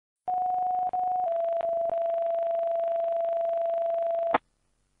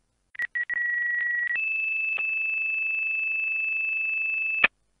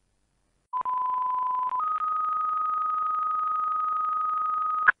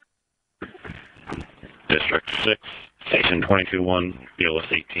District 6, Station 22-1,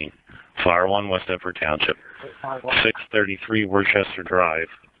 BLS 18. Fire 1, West Deptford Township. 633 Worcester Drive,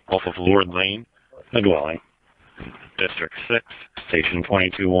 off of Lord Lane, a dwelling. District 6, Station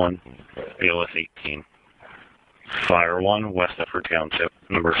 22-1, BLS 18. Fire 1, West Deptford Township.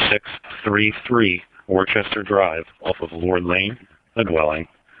 Number 633 Worcester Drive, off of Lord Lane, a dwelling.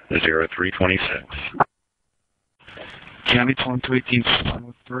 0326. County 2218,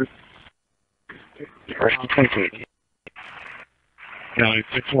 103. Rescue 2218. County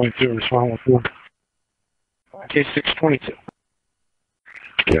 622, respond with 4. Case 622.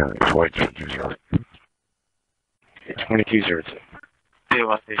 County 2202. 2202.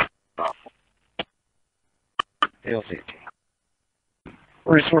 ALC.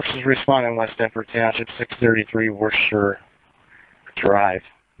 Resources responding West Deptford Township, 633 Worcester Drive.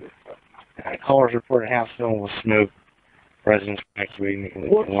 Callers reported house filled with smoke. Residents evacuating and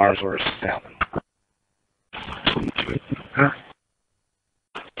alarms were sounding.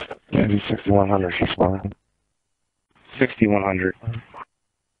 County 6100, respond. 6100.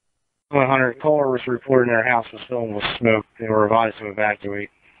 100 callers reported their house was filled with smoke. They were advised to evacuate.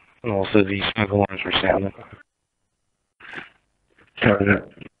 And also the smoke alarms were sounding.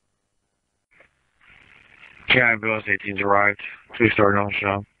 County Bills 18's arrived. 2-story on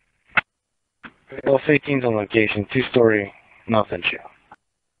show. Bills 18's on location. 2-story, nothing show.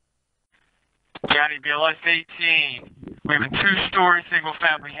 County BLS 18. We have a 2-story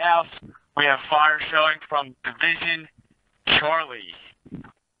single-family house. We have fire showing from Division Charlie.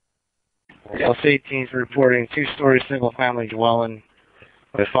 Bills 18's reporting 2-story single-family dwelling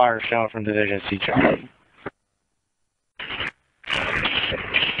with fire showing from Division C Charlie.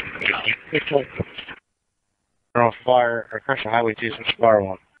 On fire, or Crushing Highway 2, switch fire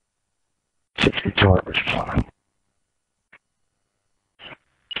 1. 62, respond.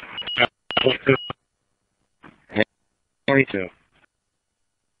 22.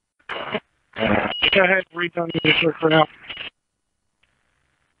 Go ahead, read on the district for now.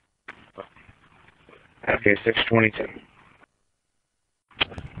 Okay, 622.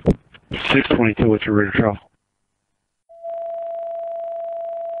 622, what's your rate of travel?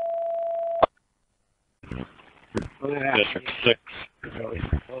 District 6,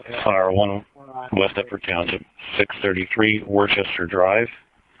 Fire 1, West Deptford Township. 633 Worcester Drive,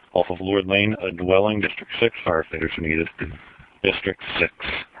 off of Lord Lane, a dwelling. District 6, firefighters are needed. District 6.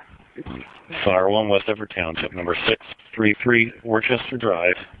 Fire 1, West Deptford Township. Number 633 Worcester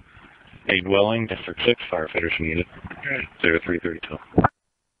Drive, a dwelling. District 6, firefighters are needed. 0332.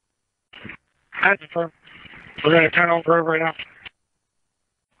 That's confirmed. We're going to turn on Grove right now.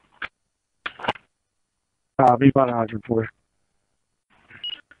 Be about 100 for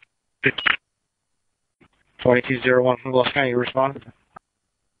 2201 from Gloucester County, you respond?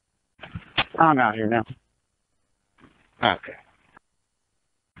 I'm out here now. Okay.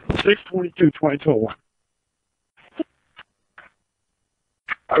 642, 2201.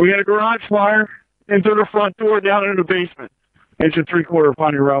 We had a garage fire into the front door down in the basement. It's a 3/4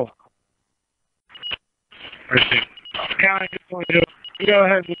 Pony Row. County 22. Go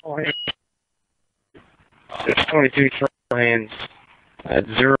ahead. 622 hands at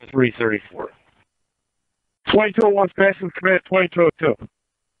 0334. 2201 fastest command 2202.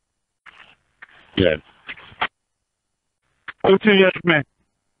 Good. 02, yes, man.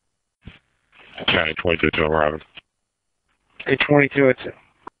 County 22 arriving. Okay, 2202.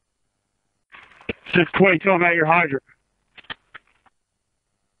 622, I'm at your hydrant.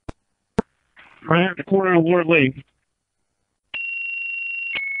 Right at the corner of Lord Lane.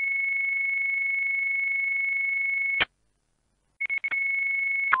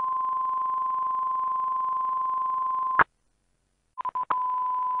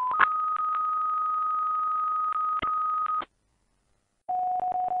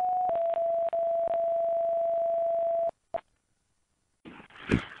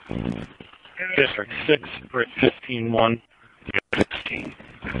 District 6, Brick 15-1, 16.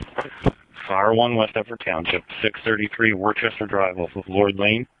 Fire 1, West Deptford Township. 633 Worcester Drive, off of Lord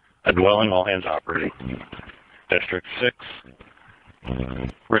Lane, a dwelling, all hands operating. District 6,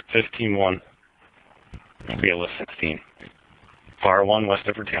 Brick 15-1, BLS 16. Fire 1, West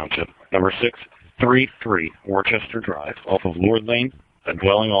Deptford Township. Number 633 Worcester Drive, off of Lord Lane, a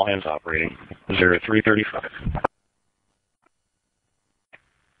dwelling, all hands operating. 0335.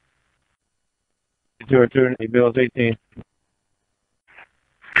 202, Bills 18.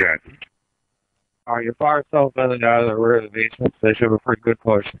 Good. Alright, your fire cell feathered out of the rear of the basement. They should have a pretty good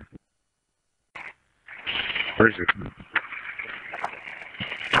push. Where's it?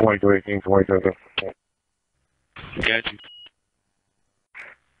 2218, 2202. Got you.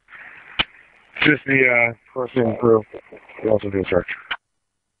 Just the first aid crew. We also do a search.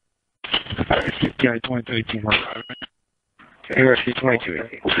 County 2218. Rescue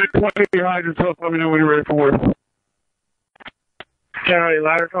 2218. 620 hydrants up. Let me know when you're ready for work. County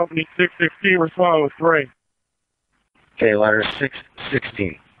ladder company 616. Respond with 3. Okay, ladder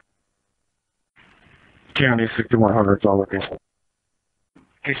 616. County 6100. It's all location.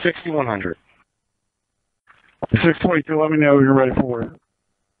 Okay, 6100. 622. Let me know when you're ready for work.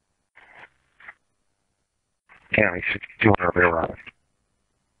 County 6200.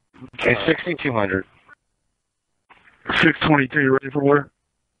 Okay, 6200. 622. You ready for work?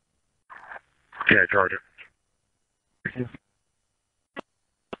 Yeah, charge it.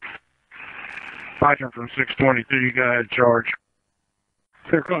 Hydrant from 622. You go ahead, charge.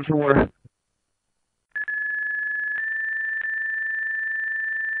 Here comes for work.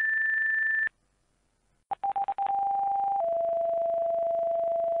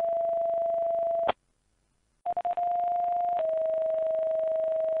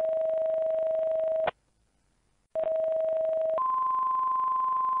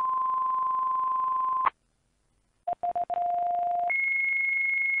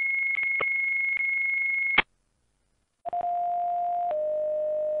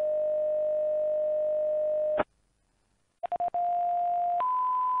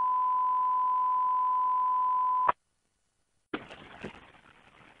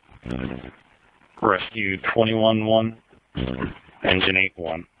 Rescue 21-1, engine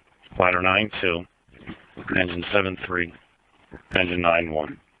 8-1, ladder 9-2, engine 7-3, engine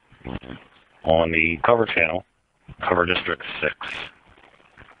 9-1. On the cover channel, cover district 6.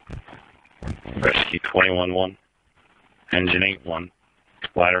 Rescue 21-1, engine 8-1,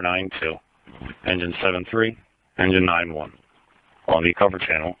 ladder 9-2, engine 7-3, engine 9-1. On the cover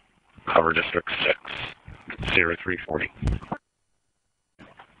channel, cover district 6, 0340.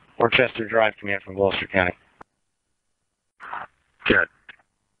 Worcester Drive Command from Gloucester County. Good.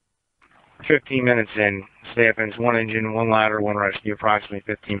 15 minutes in. Staff ends 1 engine, 1 ladder, 1 rescue, approximately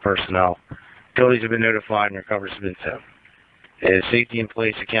 15 personnel. Utilities have been notified and your covers have been set. Is safety in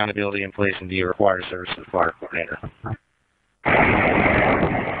place, accountability in place, and do you require service of the fire coordinator?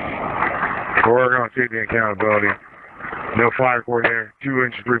 We're going to safety and accountability. No fire coordinator. 2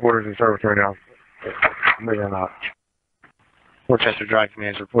 inches 3/4 in service right now. Maybe not. Worcester Drive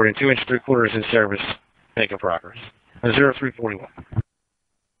Command is reporting 2 inches 3/4 in service. Making progress. 0341.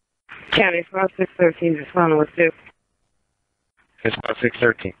 County Spot 613, responding with 2. It's about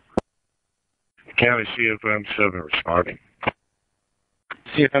 613. County CFM 7 responding.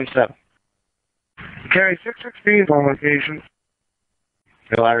 CFM 7. County 616 is on location.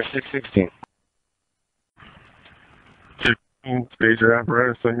 Ladder 616. Stage your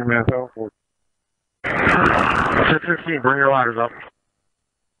apparatus, send your math out for 616, bring your ladders up.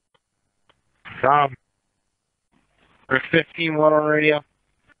 Tom. Rick 15-1 on radio.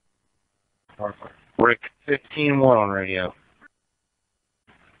 Rick 15-1 on radio.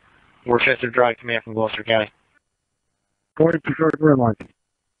 Worcester Drive Command from Gloucester County. Go to the red line.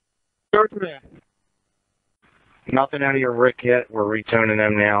 Go to that. Nothing out of your Rick yet. We're retoning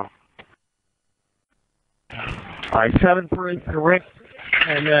them now. Alright, 7-3 for Rick.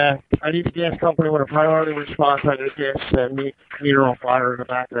 And I need the gas company with a priority response. I need gas meter on fire in the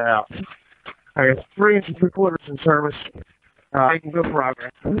back of the house. I got 3 inches 3/4 in service. Making good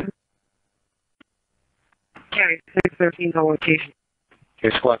progress. County 613 on location.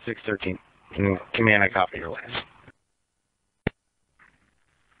 Okay, Squad 613. Command, I copy your last.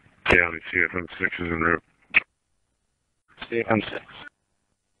 County CFM 6 is en route. CFM 6.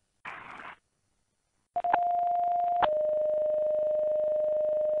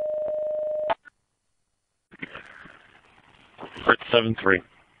 Rit 7-3,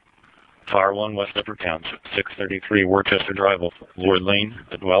 Fire 1, West Deptford Township, 633 Worcester Drive off of Lord Lane,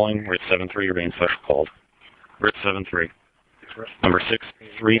 the dwelling. Rit 7-3, you're being special called. Rit 7-3, number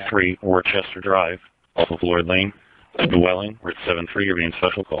 633 Worcester Drive off of Lord Lane, the dwelling. Rit 7-3, you're being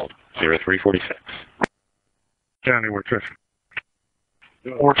special called. 0346. County Worcester.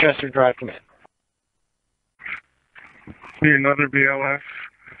 Worcester Drive Command. Need another BLS.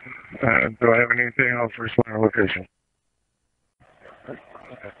 Do I have anything else for respond location?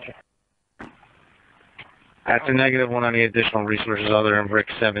 That's a negative on any additional resources other than Rick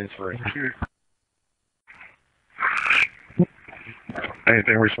 7-3.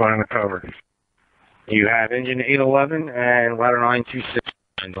 Anything responding to cover? You have engine 811 and ladder 926.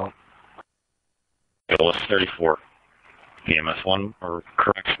 ELS 34, EMS 1, or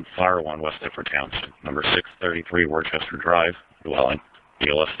correction, Fire 1, West Deptford Township, number 633 Worcester Drive, dwelling.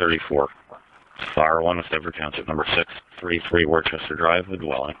 ELS 34, Fire 1, West Deptford Township, number 633 Worcester Drive, the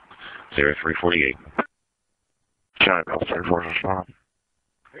dwelling. 0348. County Bill 34 respond.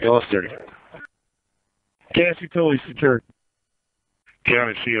 Bill 30. Gas utility secured.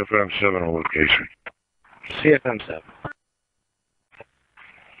 County CFM 7 on location. CFM 7.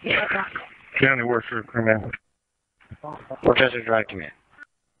 County Worcester Command. Worcester Drive Command.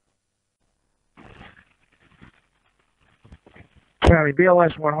 County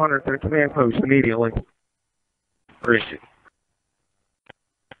BLS 100 to the command post immediately. Received.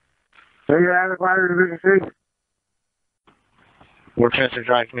 So you're out of fire division 6? Worcester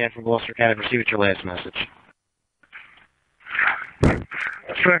Drive Command from Gloucester County. Proceed with your last message.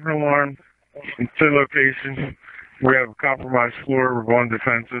 Second alarm. In 2 locations. We have a compromised floor. We're going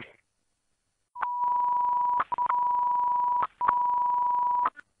defensive.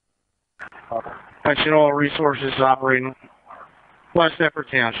 Attention all resources operating West Deptford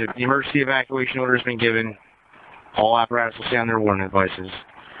Township. The emergency evacuation order has been given. All apparatus will sound their warning devices.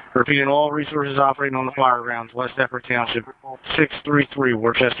 Repeating, all resources operating on the fire grounds, West Deptford Township, 633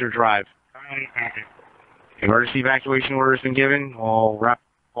 Worcester Drive. Emergency evacuation order has been given. All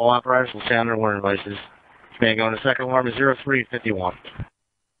apparatus will sound their warning devices. Command going to second alarm is 0351.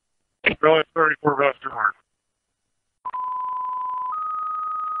 Bill 34 Western Mark.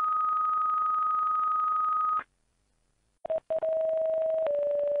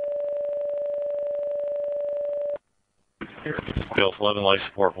 Bill 11 Life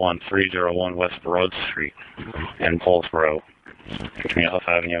Support 1301 West Broad Street and Paulsboro. Camille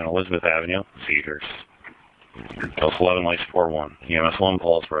Avenue and Elizabeth Avenue, seizures. Bill 11 Life Support 1, EMS 1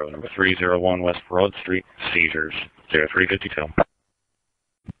 Paulsboro, number 301 West Broad Street, seizures. 0352.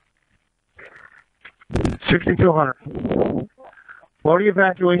 6200. Blow the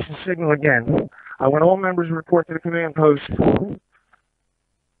evacuation signal again. I want all members to report to the command post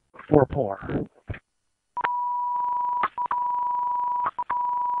for PAR.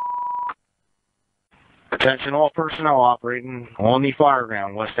 Attention all personnel operating on the fire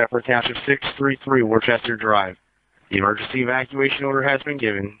ground, West Deptford Township 633 Worcester Drive. The emergency evacuation order has been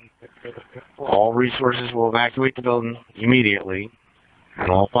given. All resources will evacuate the building immediately,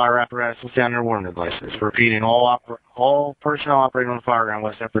 and all fire apparatus will sound their warning devices. Repeating, all personnel operating on the fire ground,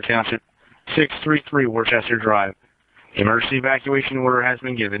 West Deptford Township 633 Worcester Drive. The emergency evacuation order has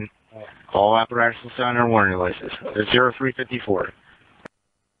been given. All apparatus will sound their warning devices. 0354.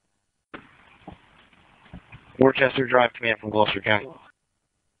 Worcester Drive Command from Gloucester County.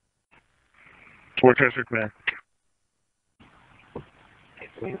 Worcester Command.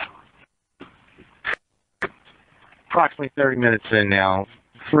 Approximately 30 minutes in now.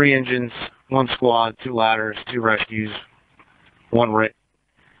 3 engines, 1 squad, 2 ladders, 2 rescues, 1 RIT.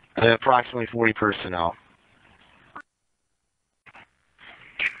 Approximately 40 personnel.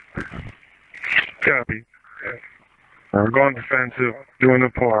 Copy. We're going defensive, doing the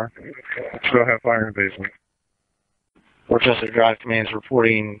PAR. Still have fire in the basement. Worcester Drive Command is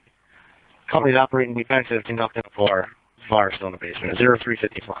reporting companies operating defensive conducting a PAR. Fire still in the basement.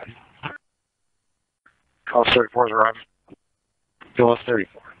 0355. Call 34 is arriving. Bill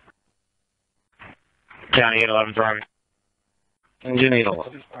 34. County 811 driving. Engine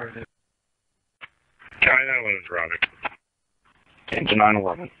 811. County 911 driving. Engine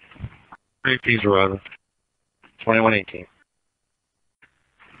 911. AP's arriving. 2118.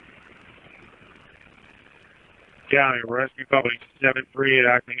 County Rescue Company 738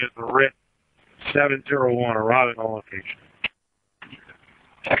 acting as the RIT 701 arriving on location.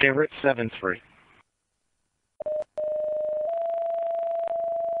 Okay, RIT 73.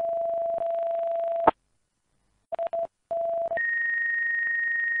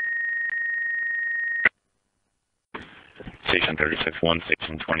 Station 36-1,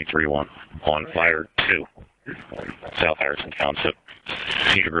 Station 23-1. On fire 2. South Harrison Township.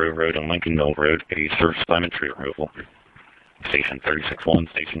 Cedar Grove Road and Lincoln Mill Road. A surface diamond tree removal. Station 36-1,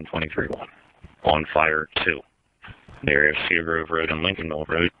 Station 23-1. On fire 2. The area of Cedar Grove Road and Lincoln Mill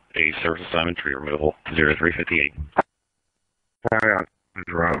Road. A surface diamond tree removal. 0358. County on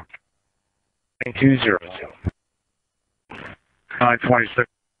is around. 202. 926.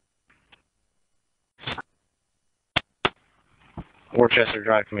 Worcester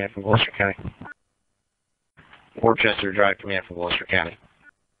Drive Command from Gloucester County. Worcester Drive Command from Gloucester County.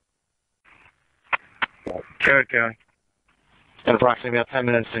 County. It's been approximately about 10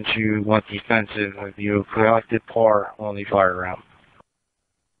 minutes since you went defensive. Have you collected PAR on the fire ground?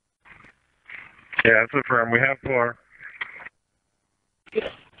 Yeah, that's a firm. We have PAR.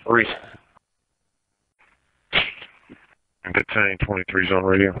 Recent. And Battalion 23 is on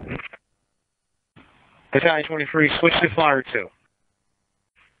radio. Battalion 23, switch to fire 2.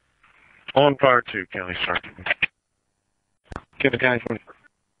 On fire 2, County Sergeant. Okay, Battalion 23.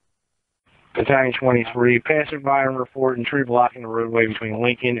 Battalion 23, passerby and report and tree blocking the roadway between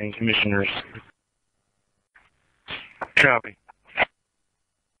Lincoln and Commissioners. Copy.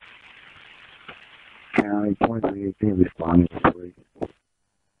 County 2318 responding with police.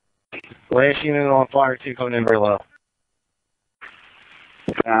 Last unit on fire 2 coming in very low.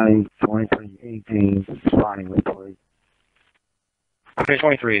 County 2318 responding with police. Okay,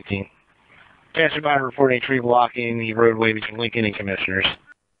 2318. Passerby reporting a tree blocking the roadway between Lincoln and Commissioners.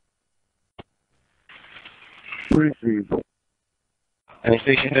 Received. Any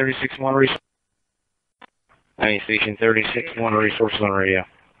station 36-1 resources. Any station 36-1 resources on radio.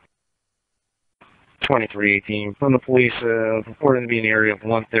 2318 from the police, reporting to be in the area of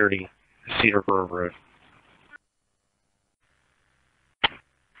 130 Cedar Grove Road.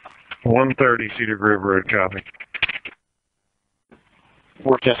 130 Cedar Grove Road, copy.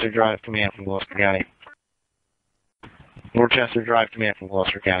 Worcester Drive, command from Gloucester County. Worcester Drive, command from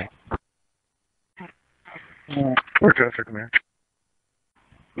Gloucester County. Worcester, command.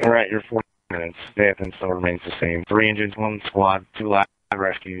 All right, your 4 minutes. Staffing still remains the same. 3 engines, 1 squad, 2 live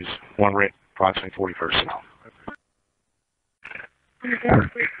rescues, 1 RIT, approximately 40 personnel.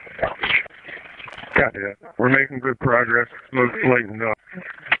 Copy that. We're making good progress. Smoke's lightened up.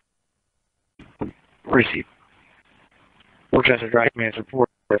 Receive. Worcester Drive Command's report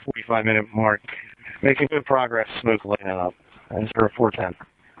at 45-minute mark. Making good progress. Smoke lighting up. And 0410.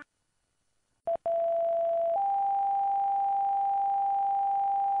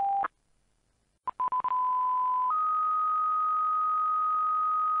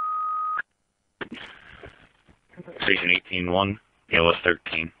 Station 18-1, ELS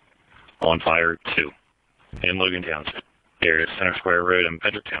 13. On fire 2. In Logan Township. There is Center Square Road and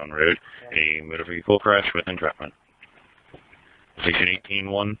Pedricktown Road. A motor vehicle crash with entrapment. Station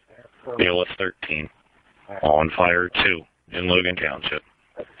 18-1, ELS 13. On fire 2. In Logan Township.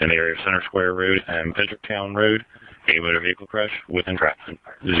 In the area of Center Square Road and Pedricktown Road. A motor vehicle crash with entrapment.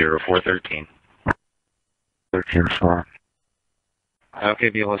 0413. 13 sir. Okay,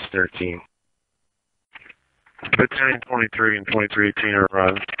 BLS 13. Battalion 23 and 2318 are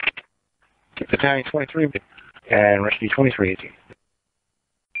arriving. Battalion 23 and Rescue 2318.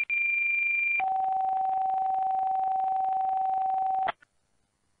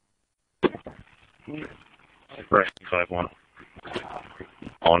 Rescue 5-1.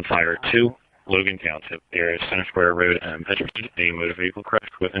 On fire 2, Logan Township. There is Center Square Road and Pedricktown. A motor vehicle crash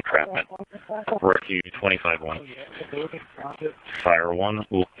with entrapment. Rescue 25-1.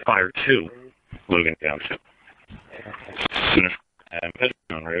 Fire 2, Logan Township. Center Square and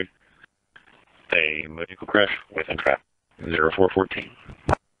Pedricktown Road. A motor vehicle crash with entrapment. 0414.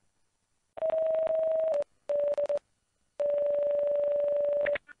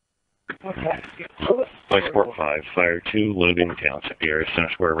 Sport 5, Fire 2, Logan Township. The area of Center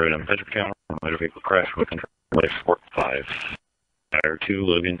Square Road and Pedricktown. Motor vehicle crash with entrapment. Sport 5, Fire 2,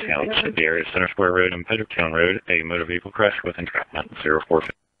 Logan Township. The area of Center Square Road and Pedricktown Road. A motor vehicle crash with entrapment.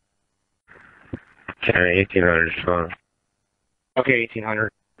 0415. County 1800 is fine. Okay,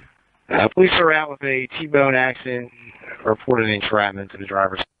 1800. Police are out with a T-bone accident. Reported entrapment to the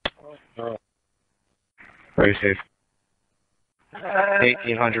driver's. Very safe.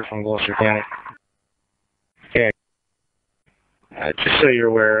 1800 from Gloucester County. Okay. Just so you're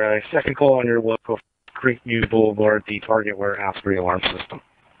aware, second call on your local Creekview Boulevard, the Target Warehouse 3 alarm system.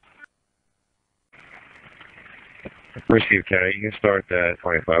 Receive, County. You can start that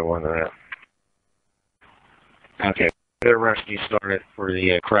 25-1 to that. Okay. Their rescue started for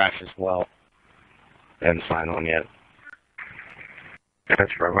the crash as well. Haven't signed on yet.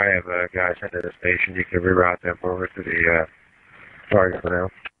 That's right. I have guys headed to the station. You can reroute them over to the target for now.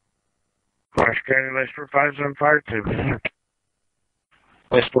 Wash County, Leicester 5's on fire 2.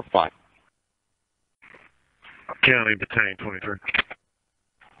 Leicester 5. County, Battalion 23.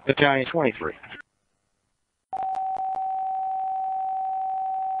 Battalion 23.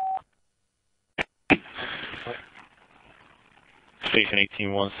 Station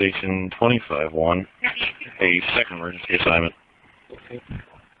 18-1, Station 25-1. A second emergency assignment.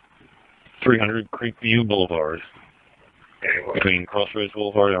 300 Creekview Boulevard. Between Crossroads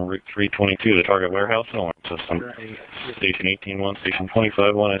Boulevard and Route 322, the Target Warehouse and Alarm System. Station 18-1, Station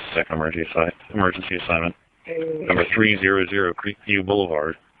 25-1, a second emergency assignment. Number 300 Creekview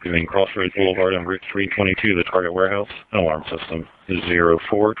Boulevard. Between Crossroads Boulevard and Route 322, the Target Warehouse and Alarm System.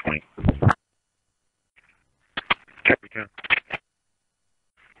 0420.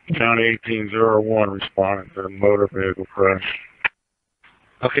 County 1801 responding to the motor vehicle crash.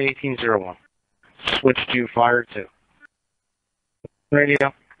 Okay, 1801. Switch to fire 2.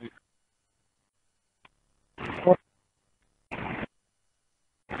 Radio.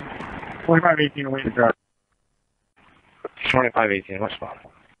 2518 away to drive. 2518, what's spot?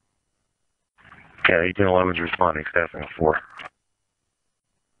 County 1811 is responding, staffing 4.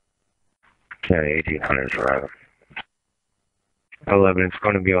 County 1800 is arriving. 11, it's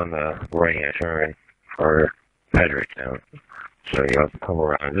going to be on the right-hand turn for Pedricktown. So you have to come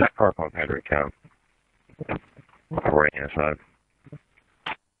around, just park on Pedricktown. On the right-hand side.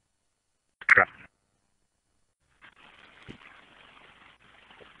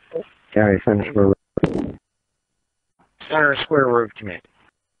 County Center Square Road. Center Square Road Command.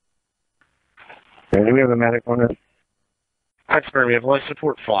 And do we have a medic on this? That's fair, we have life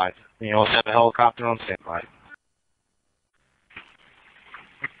support 5. And you also have a helicopter on standby.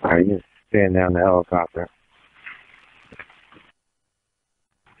 Alright, you just stand down the helicopter.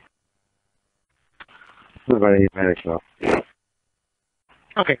 Everybody needs medics though.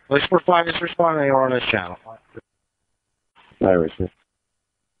 Okay, life support 5 is responding, they are on this channel. Viruses.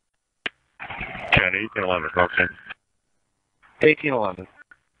 County 1811, function. 1811.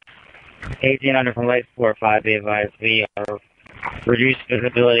 1800 from Light 45, be advised, we are reduced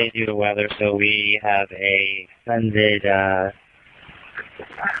visibility due to weather, so we have a extended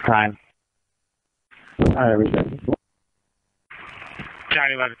time. Alright, we got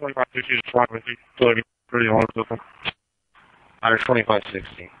County 11, 2560 is responding with you. Delivery, pretty on open.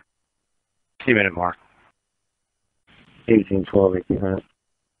 2560. 2-minute mark. 1812, 1800.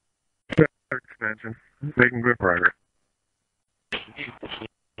 Expansion. Making good progress.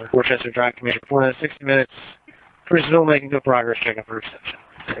 Worcester Drive Commander, 460 minutes. Brisbane making good progress, checking for reception.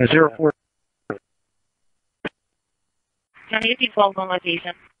 04. County 1812 on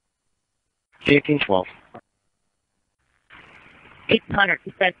location. 1812. 800,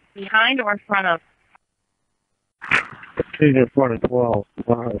 you said behind or in front of? She's in front of 12. In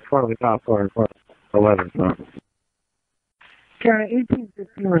front of the cop car, in front of 11. So. County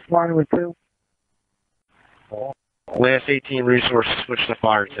 1815 responding with 2. Last 18 resources switch to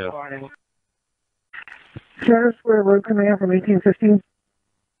fire 2. Center Square Road Command from 1815.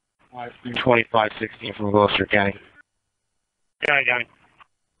 2516 from Gloucester County. County.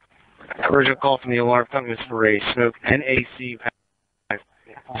 Original call from the alarm company was for a smoke NAC.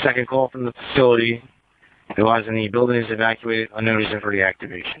 Second call from the facility. Advising the building is evacuated, unknown reason for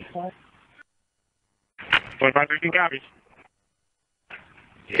deactivation. 2513 copies.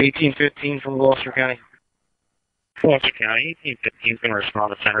 1815 from Gloucester County. Gloucester County 1815 is going to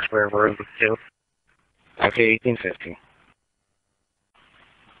respond to Center Square Road with 2. Okay, 1815.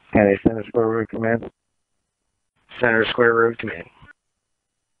 County Center Square Road Command. Center Square Road Command.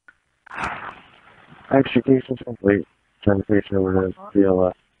 Extrication's complete. Transportation over to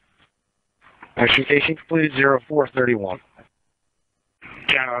DLS. Extrication completed 0431.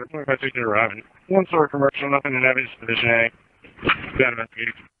 County 2516 arriving. 1-star commercial, nothing in evidence, Division A. Got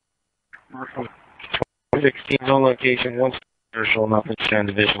investigated. 16 is on location, 1 commercial, nothing shown,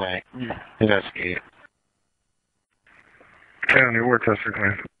 Division A. Investigated. County Worcester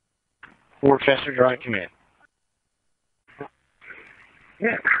Command. Worcester Drive Command.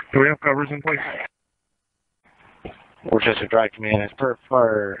 Yeah. Do we have covers in place? Worcester Drive Command as per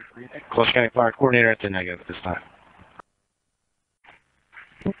fire, Gloucester County Fire Coordinator at the negative at this time.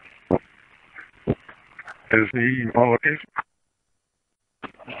 Is he on location?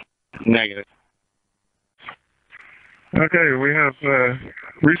 Negative. Okay, we have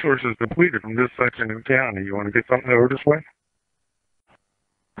resources depleted from this section of the county. You want to get something over this way?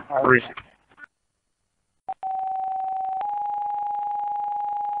 Recent.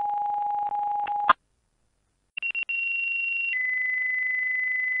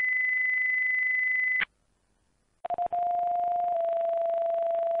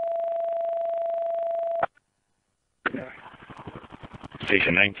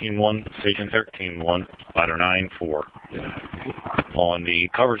 Station 19-1, Station 13-1, ladder 9-4. On the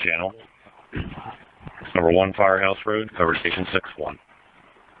cover channel, number 1 Firehouse Road, cover Station 6-1.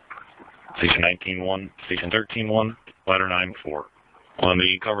 Station 19-1, Station 13-1, ladder 9-4. On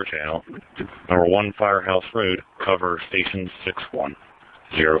the cover channel, number 1 Firehouse Road, cover Station 6-1,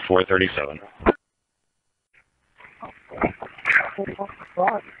 0437.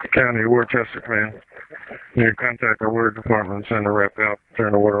 County Worcester Command. You contact our water department and send a rep out,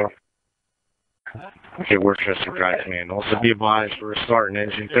 turn the water off. Okay, Worcester Drive Command. Also be advised for a start in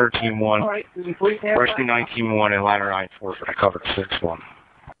engine 13-1, rescue 19-1, and ladder 9-4 for the cover 6-1.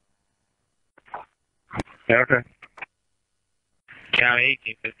 Yeah, okay. County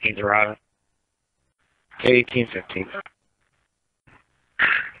 1815 is arriving. 1815.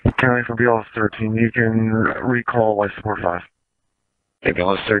 County from BLS 13, you can recall life support 5. Okay,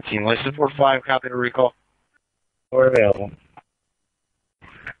 BLS 13, life support 5, copy to recall. Or available.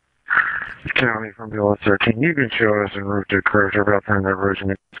 County from Gloucester. Can you can show us en route to occurs about turn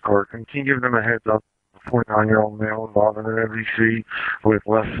diversion in this court? Can you give them a heads up? A 49-year-old male involved in an MVC with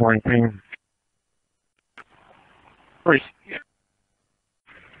less flanking. Please.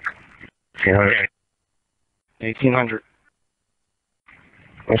 1800. 1800.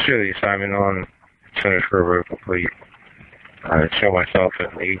 I'll show the assignment on Center for Road Complete. I show myself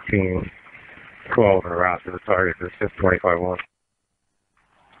at 1812 and route to the target to 625-1.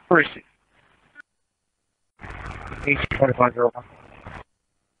 Receive. 1825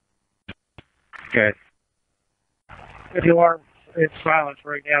 Okay. If you are in silence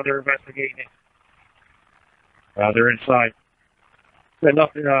right now, they're investigating it. They're inside. There's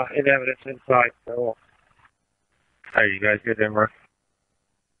nothing in evidence inside. So, Are you guys good then, bro?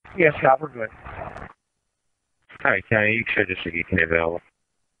 yes, Scott, we're good. Alright, County, you should just be available.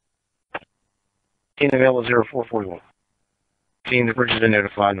 Team available 0441. Team, the bridge has been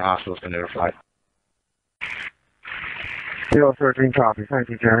notified and the hospital's been notified. 013 copy. Thank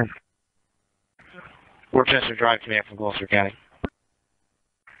you, Jerry. Worcester Drive Command from Gloucester County.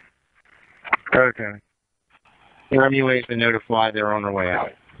 Okay. Their MUA has been notified. They're on their way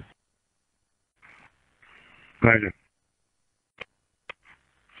out. Thank you.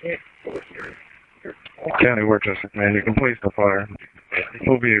 County Worcester Command, you can place the fire.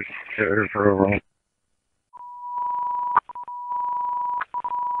 We'll be here for overall.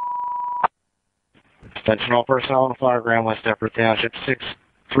 Attention all personnel on the fire ground, West Deptford Township,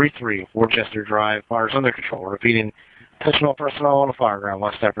 633 Worcester Drive. Fire's under control. Repeating, attention all personnel on the fire ground,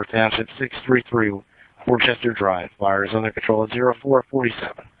 West Deptford Township, 633 Worcester Drive. Fire is under control at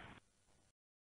 0447.